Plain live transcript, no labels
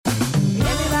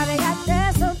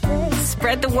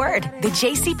spread the word. The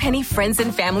JCPenney Friends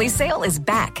and Family Sale is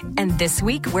back. And this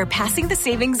week, we're passing the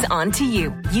savings on to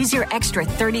you. Use your extra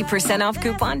 30% off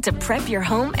coupon to prep your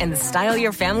home and style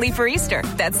your family for Easter.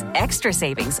 That's extra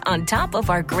savings on top of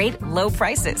our great low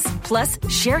prices. Plus,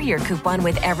 share your coupon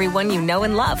with everyone you know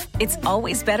and love. It's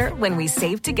always better when we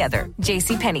save together.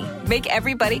 JCPenney. Make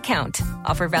everybody count.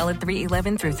 Offer valid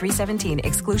 3/11 through 3/17.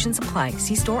 Exclusions apply.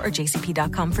 See store or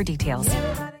jcp.com for details.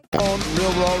 On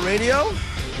Real Raw Radio,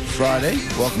 Friday.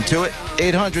 Welcome to it.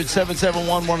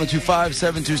 800-771-1025,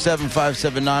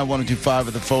 727-579-1025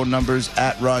 are the phone numbers.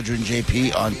 At Roger and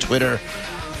JP on Twitter,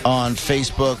 on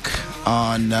Facebook,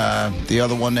 on the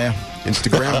other one there.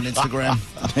 Instagram. On Instagram.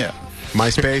 Yeah.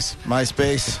 MySpace.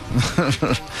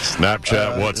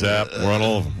 Snapchat, WhatsApp, we're on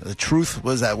all of them. The Truth,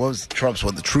 what was that? What was Trump's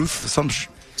one? The Truth? Some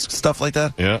stuff like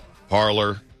that? Yeah.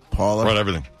 Parlor. We're on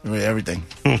everything. Everything.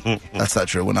 That's not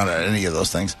true. We're not on any of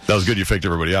those things. That was good. You faked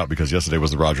everybody out because yesterday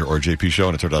was the Roger or JP show,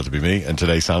 and it turned out to be me. And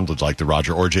today sounded like the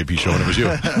Roger or JP show, and it was you.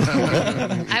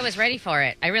 I was ready for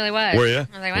it. I really was. Were you? I was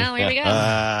like, well, here we go.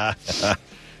 Yeah,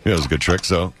 it was a good trick.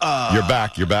 So you're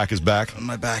back. Your back is back.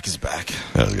 My back is back.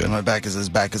 That's good. My back is as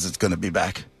back as it's going to be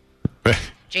back.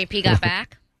 JP got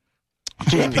back?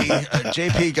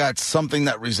 JP got something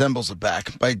that resembles a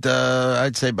back.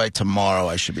 I'd say by tomorrow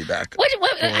I should be back.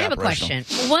 I have a question.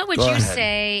 What would you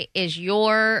say is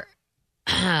your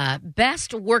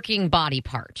best working body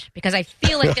part? Because I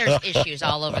feel like there's issues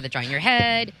all over the joint. Your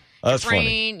head, your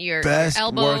brain, your elbow.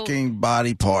 Best working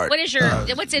body part. What is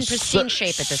what's in pristine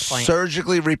shape at this point?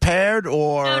 Surgically repaired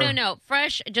or? No.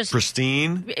 Fresh, just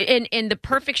pristine? In the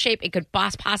perfect shape it could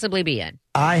possibly be in.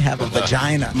 I have a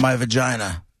vagina. My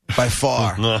vagina. By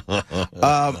far.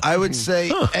 I would say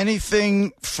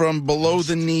anything from below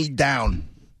the knee down.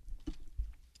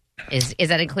 Is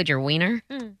that include your wiener?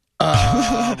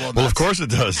 Well, of course it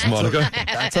does, Monica.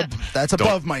 That's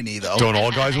above my knee, though. Don't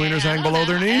all guys' wieners hang below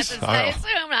their knees? I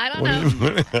don't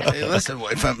know. Hey, listen,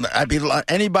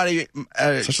 anybody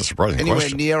such a surprising anywhere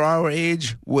question. near our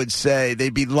age would say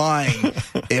they'd be lying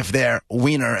if their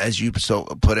wiener, as you so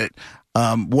put it,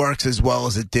 works as well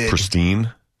as it did.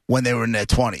 Pristine? When they were in their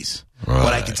 20s. Right.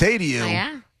 What I can say to you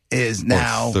is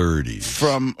now... 30s.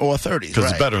 30s,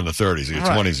 because it's better in the 30s. In your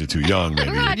 20s, you're too young,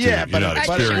 maybe. You're not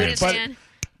experienced.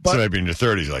 So maybe in your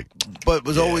 30s, But it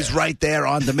was always right there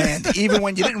on demand. Even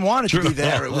when you didn't want it to be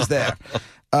there, it was there.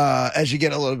 As you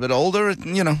get a little bit older,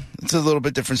 it's a little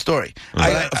bit different story.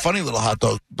 A funny little hot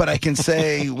dog. But I can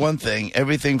say one thing.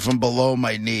 Everything from below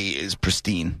my knee is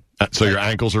pristine. So your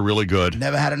ankles are really good.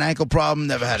 Never had an ankle problem.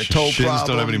 Never had a toe shins problem.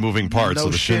 Don't have any moving parts, so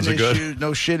the shins are good.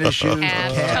 No shin issues.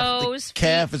 Toes, the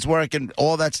calf is working.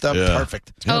 All that stuff,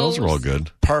 perfect. Yeah, those are all good.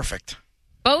 Perfect.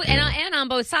 Both and on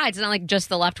both sides. It's not like just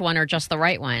the left one or just the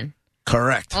right one.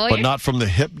 Correct. Oh, but not from the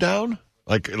hip down?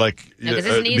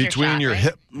 Between your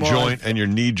hip joint and your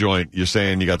knee joint, you're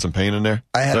saying you got some pain in there?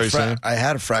 I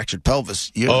had a fractured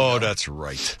pelvis. That's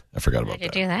right. I forgot about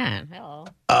that. Did you do that? Hello.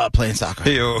 Playing soccer.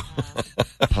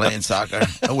 Playing soccer.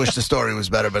 I wish the story was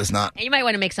better, but it's not. You might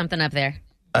want to make something up there.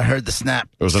 I heard the snap.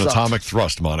 It was an atomic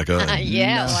thrust, Monica.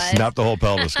 Yeah, it was. Snapped the whole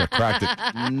pelvis, cracked it.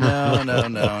 No.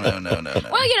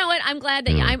 Well, you know what? I'm glad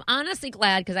that I'm honestly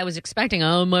glad because I was expecting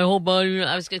my whole body.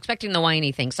 I was expecting the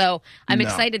whiny thing, so I'm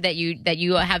excited that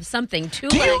you have something to.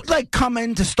 Do you come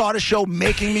in to start a show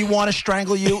making me want to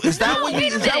strangle you? Is that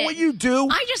what you do?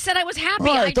 I just said I was happy.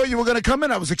 Oh, I thought you were going to come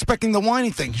in. I was expecting the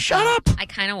whiny thing. Shut up. I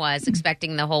kind of was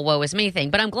expecting the whole woe is me thing,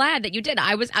 but I'm glad that you did.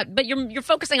 But you're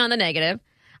focusing on the negative.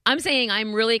 I'm saying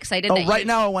I'm really excited. Right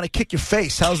now I want to kick your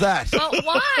face. How's that? Well,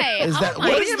 why?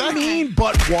 What do you mean,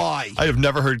 but why? I have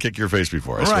never heard kick your face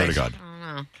before. I swear to God. I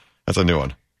don't know. That's a new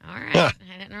one. All right. I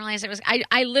didn't realize it was.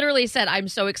 I literally said I'm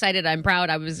so excited. I'm proud.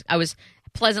 I was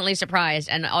pleasantly surprised,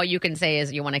 and all you can say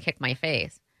is you want to kick my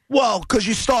face. Well, because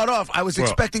you start off, I was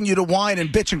expecting you to whine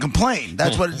and bitch and complain.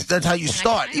 That's how you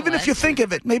start. Even if you think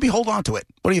of it, maybe hold on to it.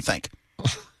 What do you think?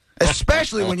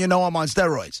 Especially when you know I'm on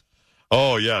steroids.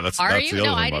 Oh, yeah, that's the other No,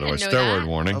 thing, by the way. Steroid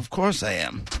warning. Of course I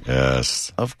am.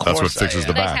 Yes. Of course That's what fixes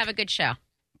the You guys back. have a good show.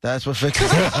 That's what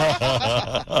fixes it.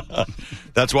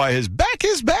 That's why his back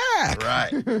is back.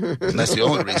 Right. And that's the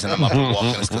only reason I'm up and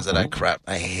walking is because of that crap.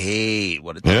 I hate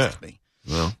what it does to me.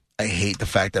 Well. I hate the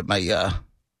fact that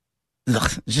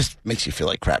it just makes you feel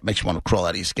like crap. Makes you want to crawl out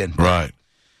of your skin. Right.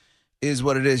 Is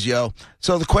what it is, yo.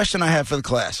 So the question I have for the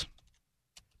class.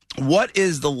 What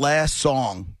is the last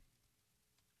song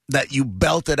that you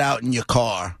belted out in your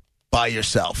car by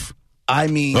yourself? I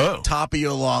mean, top of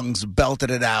your lungs,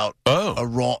 belted it out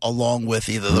along with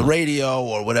either the radio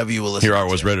or whatever you were listening to. Here I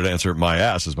was ready to answer my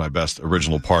ass is my best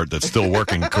original part that's still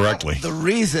working correctly. The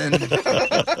reason...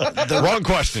 Wrong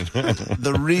question.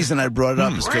 The reason I brought it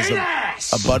up is because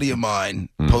a buddy of mine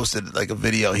posted like a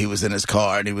video. He was in his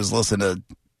car and he was listening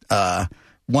to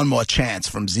One More Chance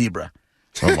from Zebra.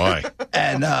 Oh, my.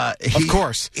 And of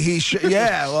course. He showed...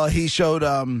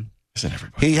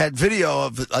 he had video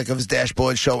of his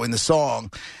dashboard showing the song,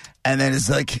 and then it's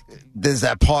like there's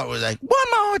that part where it's like one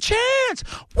more chance,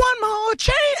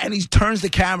 and he turns the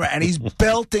camera and he's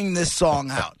belting this song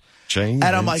out. And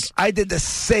I'm like, I did the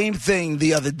same thing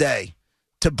the other day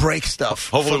to Break Stuff.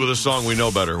 Hopefully with a song we know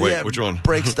better. Wait, which one?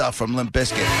 Break Stuff from Limp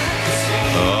Bizkit.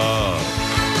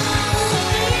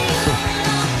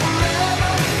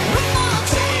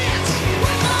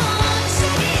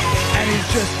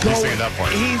 Just going.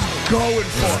 He's going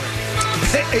for it.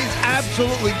 He's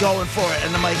absolutely going for it.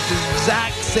 And I'm like, the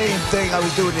exact same thing I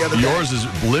was doing the other day. Yours is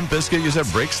Limp Bizkit? You said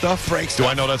Break Stuff? Break Stuff.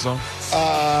 Do I know that song?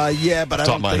 Yeah, but I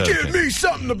don't think... Give me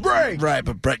something to break. Right,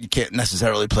 but Brett, you can't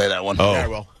necessarily play that one. Oh. Yeah,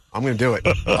 well, I'm going to do it.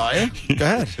 Oh, yeah? Go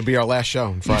ahead. It'll be our last show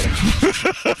on Friday.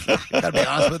 Gotta be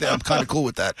honest with you, I'm kind of cool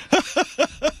with that.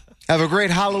 Have a great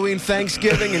Halloween,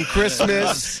 Thanksgiving, and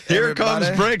Christmas. Here comes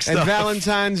Break Stuff. And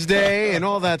Valentine's Day and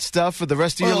all that stuff for the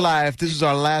rest of your life. This is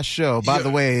our last show. By the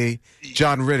way,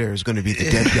 John Ritter is going to be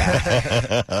the dead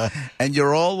guy. And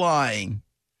you're all lying.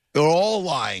 You're all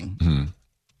lying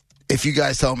if you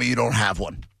guys tell me you don't have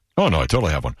one. Oh, no, I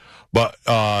totally have one. But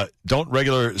don't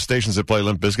regular stations that play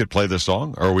Limp Bizkit play this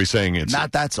song? Or are we saying it's...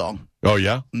 Not that song. Oh,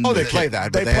 yeah? Oh, they play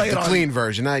that, but they have the clean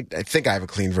version. I think I have a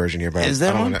clean version here, but is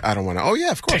there one? I don't want to. Oh, yeah,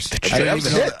 of course. I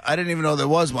didn't even know there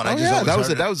was one. Oh, yeah,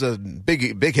 that was a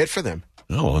big hit for them.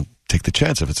 Oh, well, take the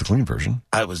chance if it's a clean version.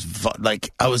 I was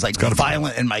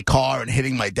violent in my car and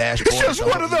hitting my dashboard. It's just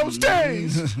one of those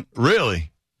days.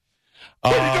 Really?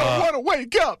 When you don't want to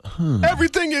wake up.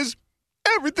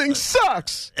 Everything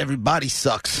sucks. Everybody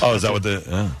sucks. Oh, is that what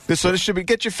the... So this should be...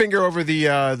 Get your finger over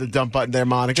the dump button there,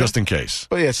 Monica. Just in case.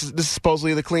 But yes, this is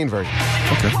supposedly the clean version.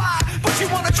 Okay. But you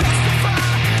want to justify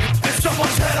if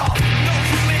someone's head off, no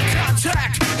human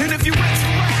contact. And if you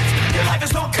interact, your life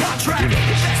is on contract.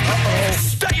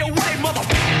 Stay away, mother...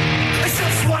 It's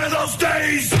just one of those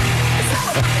days.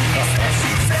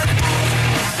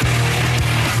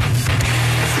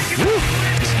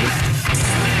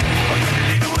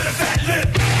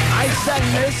 I sang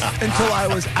this until I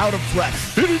was out of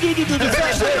breath.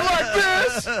 Especially like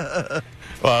this.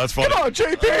 Well, that's funny. Come on,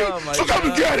 JP. So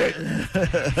come and get it.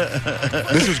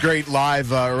 This was great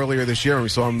live earlier this year. We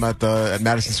saw him at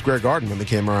Madison Square Garden when they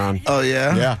came around. Oh,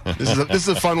 yeah? Yeah. This is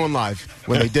a fun one live.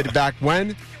 When they did it back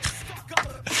when,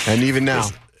 and even now.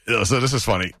 So this is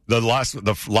funny. The last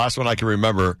one I can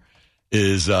remember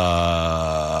is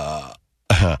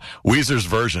Weezer's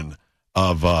version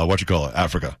of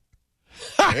Africa.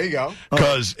 There you go.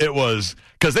 Because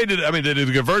they did a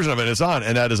good version of it. It's on,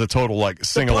 and that is a total like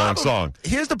sing-along song.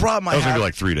 Here's the problem I have. That was maybe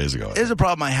like 3 days ago. Here's the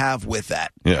problem I have with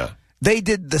that. Yeah. They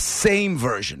did the same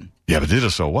version. Yeah, but they did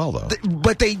it so well, though.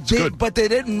 But they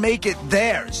didn't make it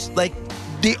theirs. Like,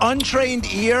 the untrained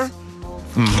ear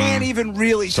can't even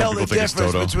really tell the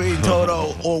difference between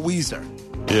Toto or Weezer.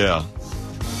 Yeah.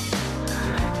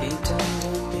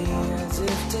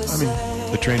 I mean...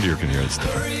 The trained ear can hear it's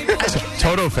different.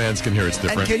 Toto fans can hear it's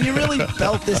different. And can you really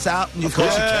belt this out? And Of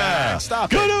course you can.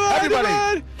 Stop it.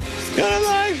 Everybody.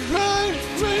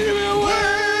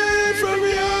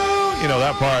 You know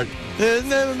that part. There's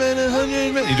never been 100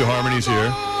 minutes. You do harmonies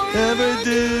here. Never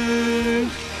do.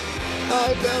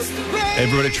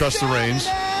 Everybody trusts the reins.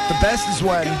 The best is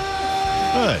when...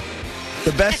 Right.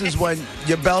 The best is when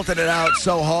you're belting it out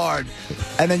so hard,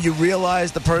 and then you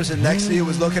realize the person next to you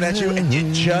was looking at you, and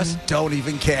you just don't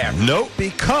even care. Nope.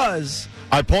 Because...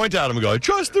 I point at him and go, I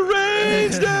trust the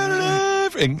reins,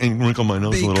 and wrinkle my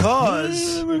nose a little.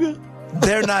 Because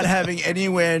they're not having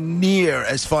anywhere near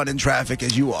as fun in traffic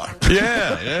as you are.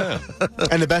 Yeah.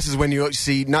 And the best is when you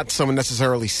see not someone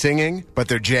necessarily singing, but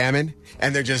they're jamming,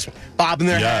 and they're just bobbing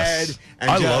their head. And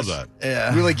I love that.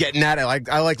 Yeah. Really getting at it.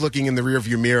 I like looking in the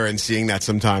rearview mirror and seeing that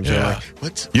sometimes. Yeah. You're like,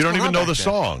 what's you don't even on know back the there?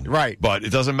 song. Right. But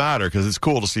it doesn't matter because it's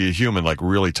cool to see a human like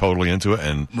really totally into it.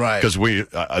 And right. Because we,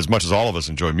 as much as all of us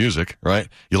enjoy music, right?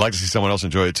 You like to see someone else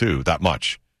enjoy it too, that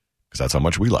much. Because that's how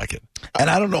much we like it. And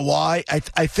I don't know why. I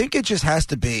think it just has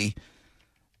to be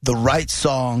the right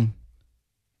song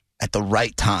at the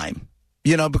right time.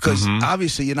 You know, because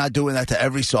obviously you're not doing that to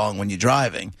every song when you're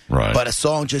driving. Right. But a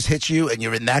song just hits you and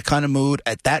you're in that kind of mood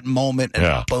at that moment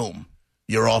and boom,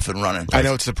 you're off and running. I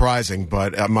know it's surprising,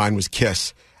 but mine was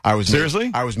Kiss.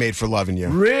 Seriously? I was made for loving you.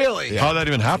 Really? Yeah. How'd that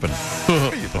even happen?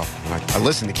 I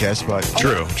listen to Kiss, but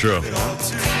True.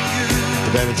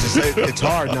 But then it's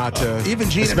hard not to. Even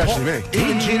Gene especially and me.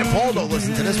 Even Gene and Paul don't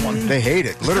listen to this one. They hate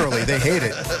it. Literally, they hate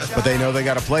it. But they know they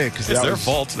got to play it because It's their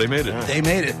fault. They made it. They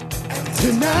made it.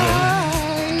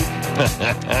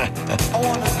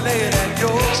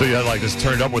 So you had like this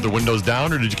turned up with the windows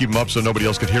down, or did you keep them up so nobody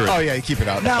else could hear it? Oh yeah, you keep it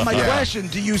out. Now my question: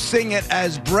 do you sing it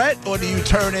as Brett, or do you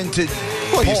turn into?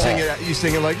 Well, Paul? you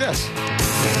sing it like this.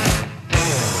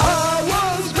 I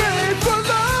was made for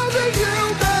loving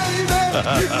you,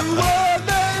 baby. You were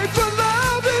made for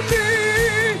loving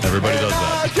me. Everybody does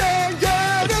that. I can't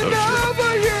get That's so enough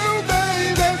of you,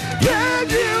 baby. Can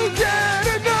you get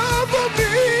enough of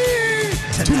me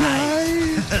tonight?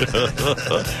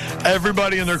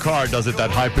 Everybody in their car does it,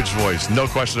 that high-pitched voice. No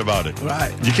question about it.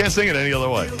 Right. You can't sing it any other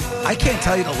way. I can't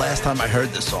tell you the last time I heard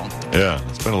this song. Yeah,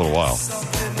 it's been a little while.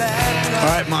 All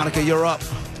right, Monica, you're up.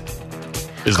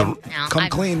 Come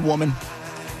clean, woman.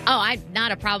 Oh,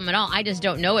 not a problem at all. I just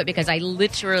don't know it because I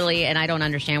literally, and I don't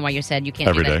understand why you said you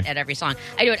can't do that at every song.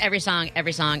 I do it every song,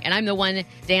 and I'm the one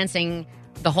dancing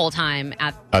the whole time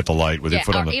at the light with your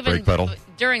foot on the brake pedal.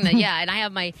 During the and I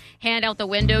have my hand out the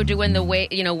window doing the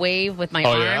wave with my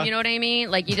arm. Yeah? You know what I mean?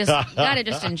 Like you gotta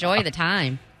just enjoy the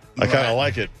time. I kind of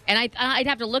like it. And I'd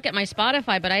have to look at my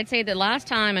Spotify, but I'd say the last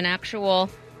time an actual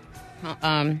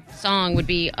song would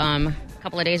be a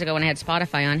couple of days ago when I had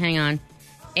Spotify on. Hang on,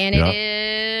 and it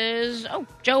is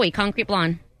Joey, Concrete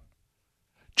Blonde.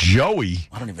 Joey?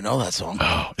 I don't even know that song.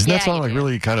 Oh, isn't that song like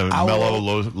really kind of mellow,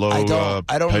 low I don't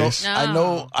pace? know. I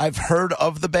know I've heard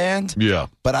of the band. Yeah.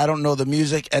 But I don't know the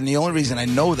music. And the only reason I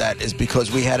know that is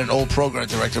because we had an old program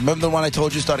director. Remember the one I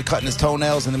told you started cutting his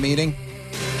toenails in the meeting?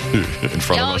 In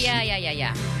front of us.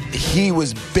 Yeah. He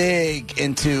was big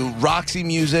into Roxy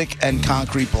Music and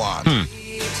Concrete Blonde.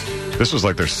 This was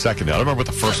like their second. I don't remember what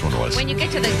the first one was. When you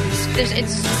get to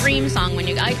it's Scream song. When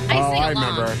I sing along. I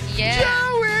remember. Yeah.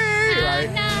 Joey! Right?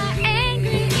 I'm not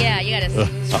angry. Yeah, you gotta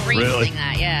scream Really? sing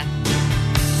that. Yeah.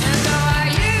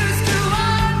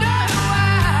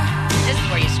 This is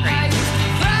where you scream.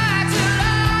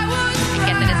 You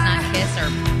get that it's not Kiss or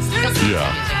Yeah,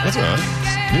 that's all right.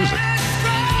 It's music.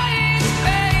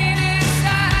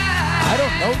 I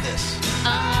don't know this.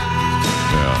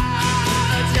 Yeah.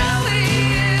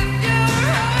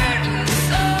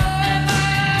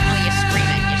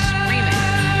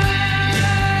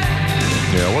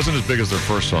 Yeah, it wasn't as big as their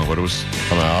first song, but it was.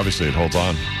 Obviously, it holds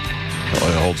on. It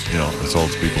holds, it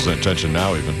holds people's attention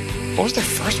now. Even. What was their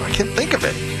first one? I can't think of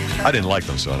it. I didn't like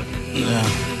them, so. Yeah.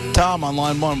 Tom on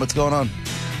line 1. What's going on?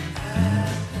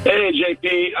 Hey,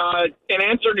 JP. In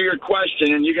answer to your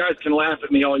question, and you guys can laugh at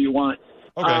me all you want.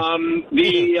 Okay.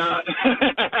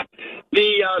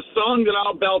 The song that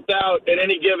I'll belt out at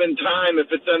any given time,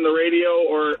 if it's on the radio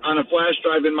or on a flash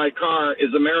drive in my car,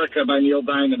 is "America" by Neil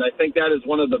Diamond. I think that is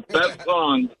one of the best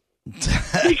songs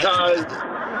because,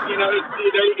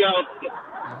 there you go.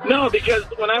 No, because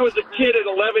when I was a kid at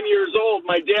 11 years old,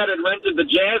 my dad had rented the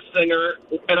Jazz Singer,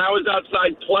 and I was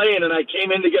outside playing, and I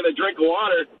came in to get a drink of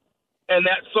water, and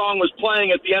that song was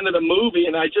playing at the end of the movie,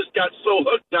 and I just got so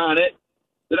hooked on it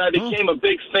that I became a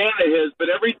big fan of his. But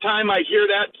every time I hear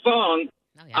that song,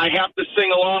 I have to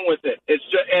sing along with it. It's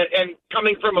just, and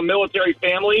coming from a military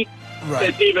family,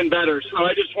 it's even better. So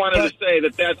I just wanted to say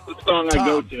that that's the song I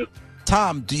go to.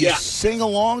 Tom, do you sing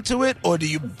along to it or do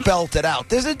you belt it out?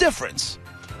 There's a difference.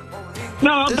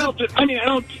 No, I'll belt it. I mean, I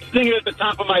don't sing it at the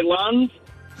top of my lungs,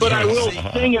 but I will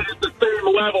sing it at the same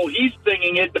level he's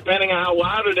singing it, depending on how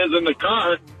loud it is in the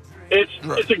car.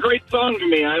 It's a great song to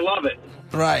me. I love it.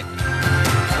 Right.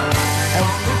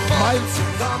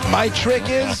 And my trick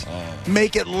is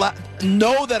make it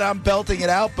know that I'm belting it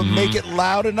out, but make it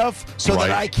loud enough so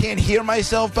that I can't hear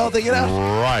myself belting it out.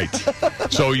 Right.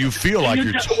 So you feel like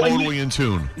you're totally in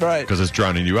tune. Right. Because it's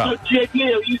drowning you out. So,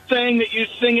 JP, are you saying that you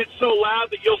sing it so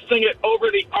loud that you'll sing it over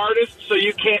the artist so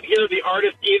you can't hear the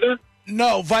artist either?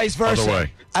 No, vice versa. Other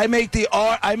way. I make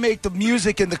the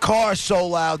music in the car so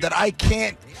loud that I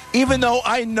can't, even though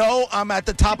I know I'm at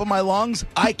the top of my lungs,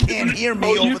 I can't hear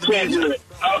me over the music.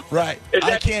 Right.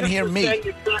 I can't hear me. Is that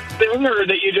you sing or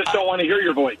that you just don't want to hear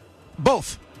your voice?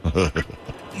 Both. Okay.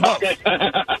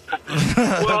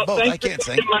 Well, Both. thanks I can't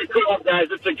for sing. my call, guys.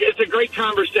 It's a great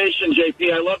conversation,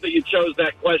 JP. I love that you chose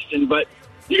that question, but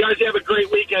you guys have a great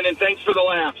weekend, and thanks for the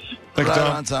laughs. Thanks, Right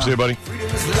Tom. on, Tom. See you, buddy. Today.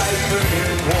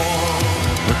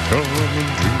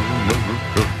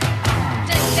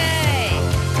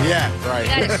 Yeah, right.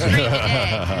 You gotta scream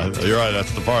today. You're right.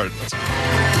 That's the part.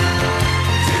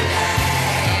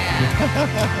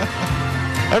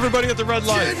 Everybody at the red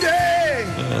light.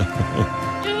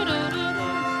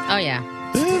 Oh, yeah.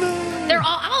 They're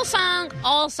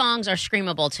all songs are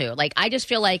screamable, too. Like, I just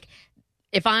feel like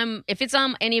if it's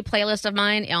on any playlist of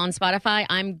mine on Spotify,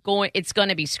 it's going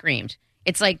to be screamed.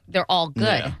 It's like they're all good.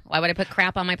 Yeah. Why would I put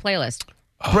crap on my playlist?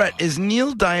 Brett, is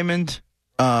Neil Diamond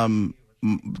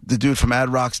the dude from Ad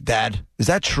Rock's dad? Is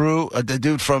that true? The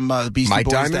dude from Beastie Mike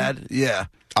Boys' Diamond? dad? Yeah.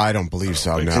 I don't believe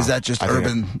so, no. Is that just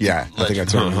urban? I think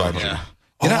that's urban legend.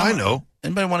 Yeah. I know.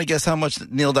 Anybody want to guess how much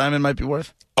Neil Diamond might be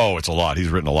worth? Oh, it's a lot. He's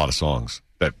written a lot of songs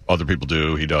that other people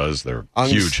do. He does. They're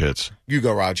huge hits. You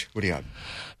go, Raj. What do you got?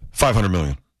 $500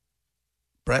 million.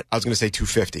 Brett? I was going to say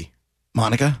 250.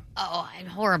 Monica? Oh, I'm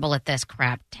horrible at this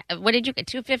crap. What did you get?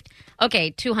 250? Okay,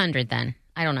 200 then.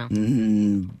 I don't know.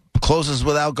 Closest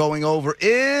without going over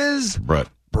is Brett.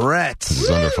 This is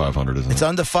under 500, isn't it? It's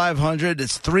under 500.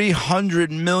 It's $300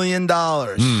 million.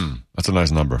 That's a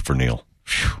nice number for Neil.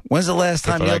 When's the last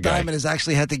time Neil Diamond has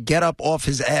actually had to get up off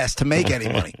his ass to make any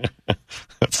money?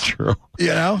 That's true. You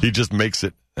know? He just makes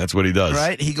it. That's what he does.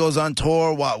 Right? He goes on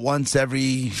tour, once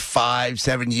every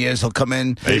 5-7 years he'll come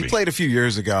in. Maybe. He played a few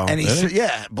years ago. And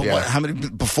how many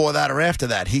before that or after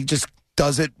that? He just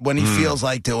does it when he feels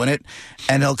like doing it.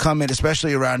 And he'll come in,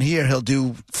 especially around here, he'll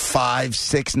do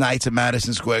 5-6 nights at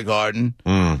Madison Square Garden.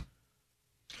 I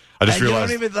just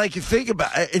realized. You don't even, you think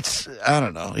about it. It's, I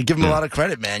don't know. You give him a lot of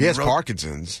credit, man. He has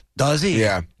Parkinson's. Does he?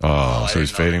 Yeah. Oh, so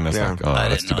he's fading? That's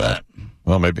that's too bad. That.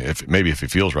 Well, maybe if he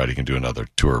feels right, he can do another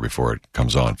tour before it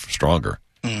comes on stronger.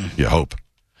 You hope.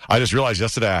 I just realized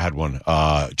yesterday I had one.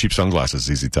 Cheap sunglasses,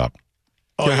 ZZ Top.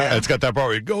 Oh, yeah. It's got that part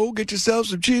where you go get yourself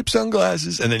some cheap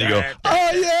sunglasses, and then you go, oh,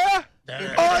 yeah.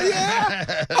 Oh,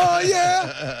 yeah. Oh,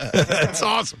 yeah. That's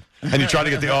awesome. And you try to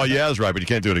get the oh, yeahs right, but you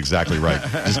can't do it exactly right.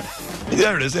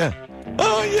 There it is, yeah.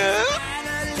 Oh, yeah.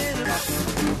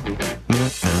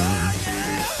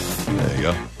 There you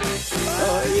go.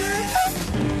 Oh, yeah.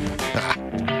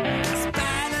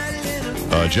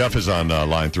 Jeff is on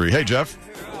line 3. Hey, Jeff.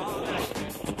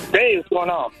 Hey, what's going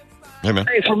on? Hey, man.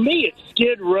 Hey, for me, it's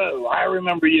Skid Row. I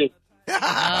remember you.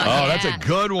 That's a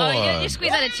good one. Oh, you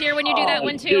squeeze out a tear when you do that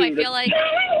one, too. Dude. I feel like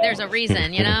there's a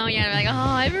reason, you know? You're like,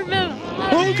 I remember.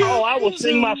 Oh, I will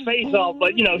sing my face off,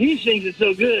 but, he sings it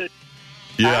so good.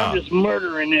 Yeah. I'm just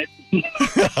murdering it.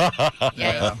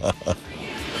 Yeah.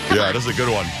 Yeah, this is a good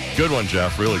one. Good one,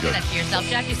 Jeff. Really good. Do that to yourself,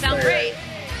 Jeff. You sound great.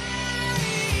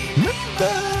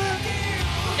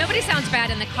 Nobody sounds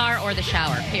bad in the car or the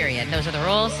shower, period. Those are the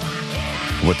rules.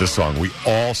 With this song, we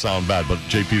all sound bad, but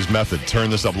JP's method, turn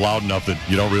this up loud enough that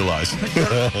you don't realize. You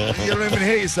don't even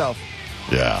hear yourself.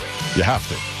 Yeah, you have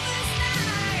to.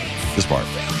 This part.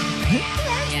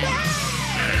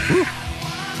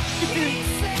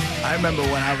 I remember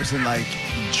when I was in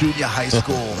junior high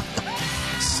school,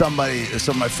 some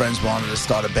of my friends wanted to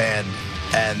start a band,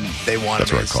 and they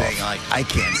wanted me to sing. I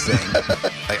can't sing.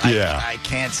 I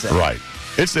can't sing. Right.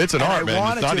 It's an art,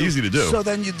 man. It's not easy to do. So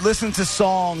then you'd listen to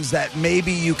songs that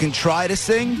maybe you can try to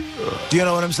sing. Do you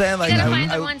know what I'm saying? You gotta find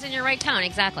the ones in your right tone,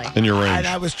 exactly. In your range. And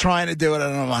I was trying to do it,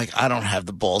 and I'm like, I don't have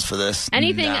the balls for this.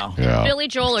 Anything no. Billy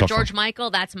Joel or George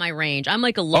Michael, that's my range. I'm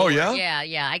like a lower. Oh, yeah?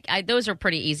 Yeah. Those are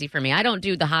pretty easy for me. I don't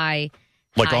do the high.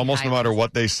 Almost no matter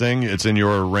what they sing, it's in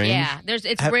your range? Yeah.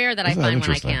 It's rare that I find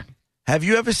when I can't. Have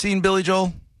you ever seen Billy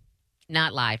Joel?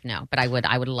 Not live, no. But I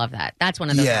would love that. That's one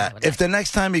of those. Yeah. If the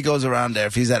next time he goes around there,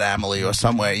 if he's at Amelie or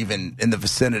somewhere even in the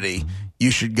vicinity,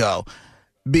 you should go.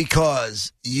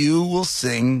 Because you will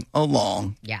sing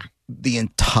along. Yeah. The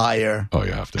entire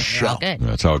you have to. show.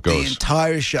 That's how it goes. The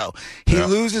entire show. He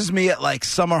loses me at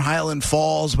Summer Highland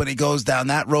Falls when he goes down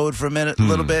that road for a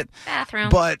little bit. Bathroom.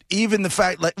 But even the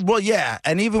fact,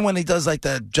 and even when he does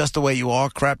the Just the Way You Are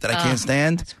crap that I can't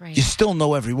stand, you still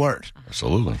know every word.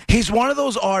 Absolutely. He's one of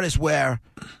those artists where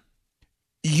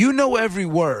you know every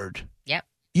word. Yep.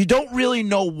 You don't really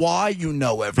know why you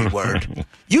know every word.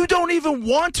 You don't even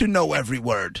want to know every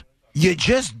word. You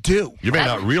just do. You may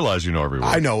not realize you know every word.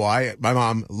 I know why. My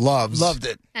mom loved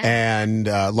it. And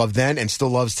loved then and still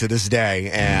loves to this day.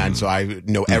 And so I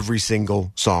know every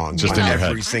single song. Just in your head.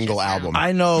 Every single album.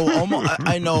 I know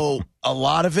I know a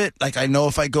lot of it. I know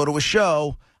if I go to a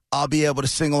show, I'll be able to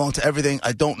sing along to everything.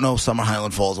 I don't know Summer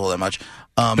Highland Falls all that much.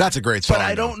 That's a great song. But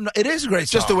I don't know. It is a great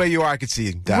song. Just the way you are, I could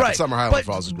see that. Right. Summer Highland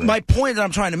Falls is great. My point that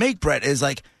I'm trying to make, Brett, is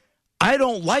I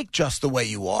don't like Just the Way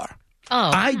You Are.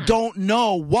 I don't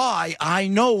know why I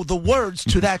know the words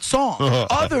to that song,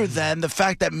 other than the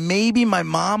fact that maybe my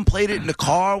mom played it in the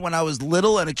car when I was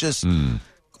little, and it just,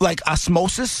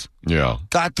 osmosis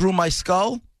got through my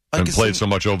skull. And played so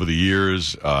much over the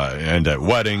years, and at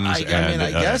weddings. I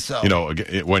guess so.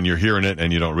 When you're hearing it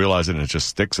and you don't realize it, and it just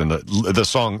sticks, and the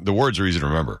song, the words are easy to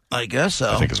remember. I guess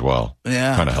so. I think as well.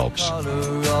 Yeah. Kind of helps.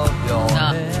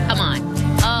 Come on.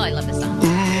 Oh,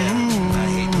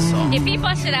 he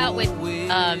busted out with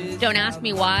Don't Ask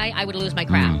Me Why, I would lose my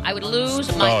crap. I would lose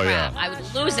my crap. I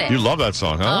would lose it. You love that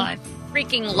song, huh? Oh, I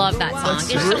freaking love that song.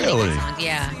 There's so many good songs,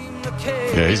 yeah.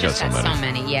 Yeah, he's got so many. So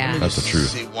many, yeah. That's the truth.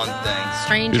 See one thing.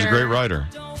 Stranger. He's a great writer.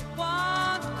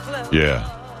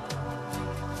 Yeah.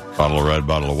 Bottle of red,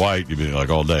 bottle of white. You'd be like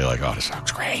all day, like, oh, this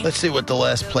sounds great. Let's see what the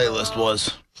last playlist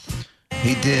was.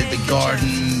 He did The Garden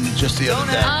just the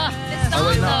other day. This song,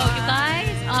 though, you guys.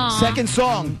 Aww. Second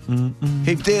song.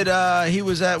 He did, he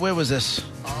was at, where was this?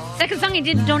 Second song he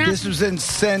did, Don't Ask Me. This was in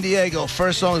San Diego.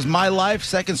 First song is My Life.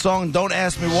 Second song, Don't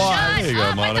Ask Me Why. Shut There you go,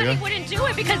 up. I Monica. thought he wouldn't do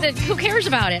it because who cares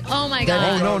about it? Oh, my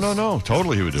God. Oh, no.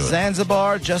 Totally he would do it.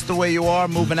 Zanzibar, Just the Way You Are,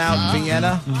 Moving Out in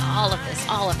Vienna. All of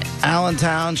it.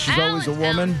 Allentown, She's Always a Allentown.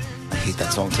 Woman. I hate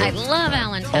that song too. I love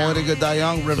Allentown. Only the Good Die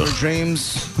Young, River of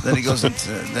Dreams. Then he goes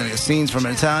into scenes from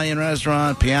an Italian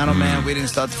restaurant, Piano Man, We Didn't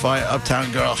Start the Fire,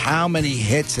 Uptown Girl. How many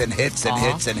hits and hits and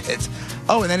hits and hits.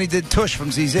 Oh, and then he did Tush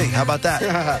from ZZ. How about that?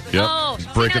 Yep. Oh,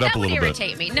 Break it up that a would little bit.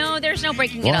 irritate me. No, there's no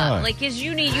breaking Why? it up. Like, his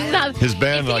His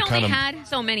band, if he like, only kind of- had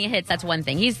so many hits, that's one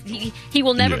thing. He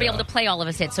will never be able to play all of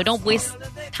his hits, so don't waste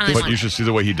time But on you it. should see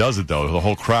the way he does it, though. The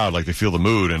whole crowd, like, they feel the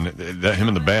mood, and him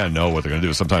and the band know what they're going to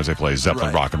do. Sometimes they play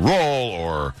Zeppelin rock and roll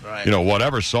or,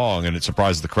 whatever song, and it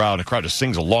surprises the crowd. And the crowd just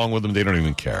sings along with them. They don't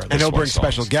even care. And he'll bring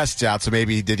special guests out, so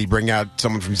maybe did he bring out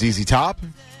someone from ZZ Top?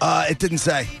 It didn't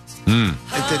say.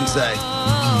 It didn't say.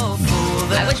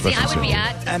 I would be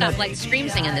at stuff like Scream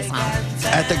singing this song.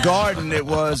 At the Garden, it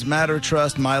was Matter of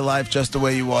Trust, My Life, Just the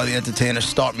Way You Are, The Entertainer,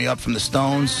 Start Me Up from the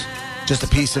Stones. Just a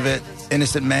piece of it.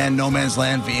 Innocent Man, No Man's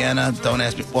Land, Vienna, Don't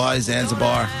Ask Me Why,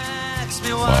 Zanzibar.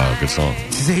 Wow, good song.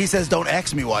 He says, Don't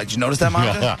ask me why. Did you notice that,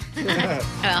 Monica?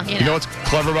 Well, You know what's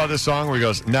clever about this song? Where he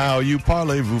goes, "Now you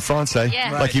parlez-vous français."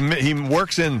 Yeah. Like he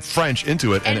works in French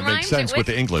into it, and it makes rhymes sense it with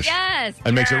the English. Yes.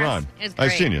 And makes it yes. rhyme. It's That's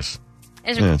great. genius.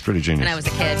 It's Yeah, it's pretty genius. When I was a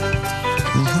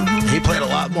kid. He played a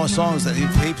lot more songs.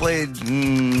 He played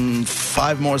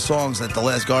 5 more songs at the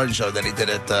last Garden show than he did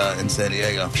in San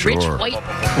Diego. Sure. Rich White.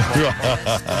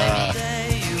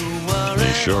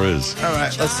 He sure is. All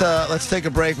right, let's take a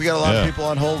break. We got a lot of people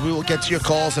on hold. We will get to your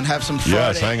calls and have some Friday,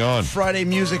 Yes, hang on. Friday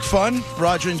music fun.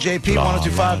 Roger and JP,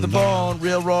 102.5 The Bone,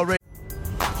 Real Raw Radio.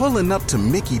 Pulling up to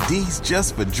Mickey D's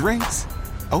just for drinks?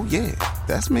 Oh yeah,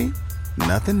 that's me.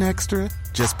 Nothing extra,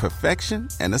 just perfection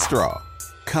and a straw.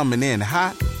 Coming in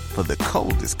hot for the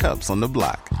coldest cups on the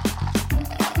block.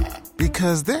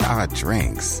 Because there are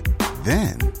drinks.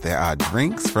 Then there are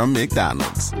drinks from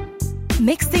McDonald's.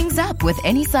 Mix things up with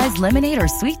any size lemonade or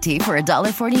sweet tea for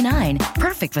 $1.49.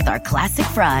 Perfect with our classic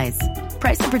fries.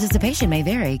 Price and participation may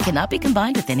vary. Cannot be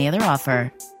combined with any other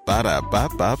offer.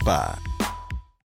 Ba-da-ba-ba-ba.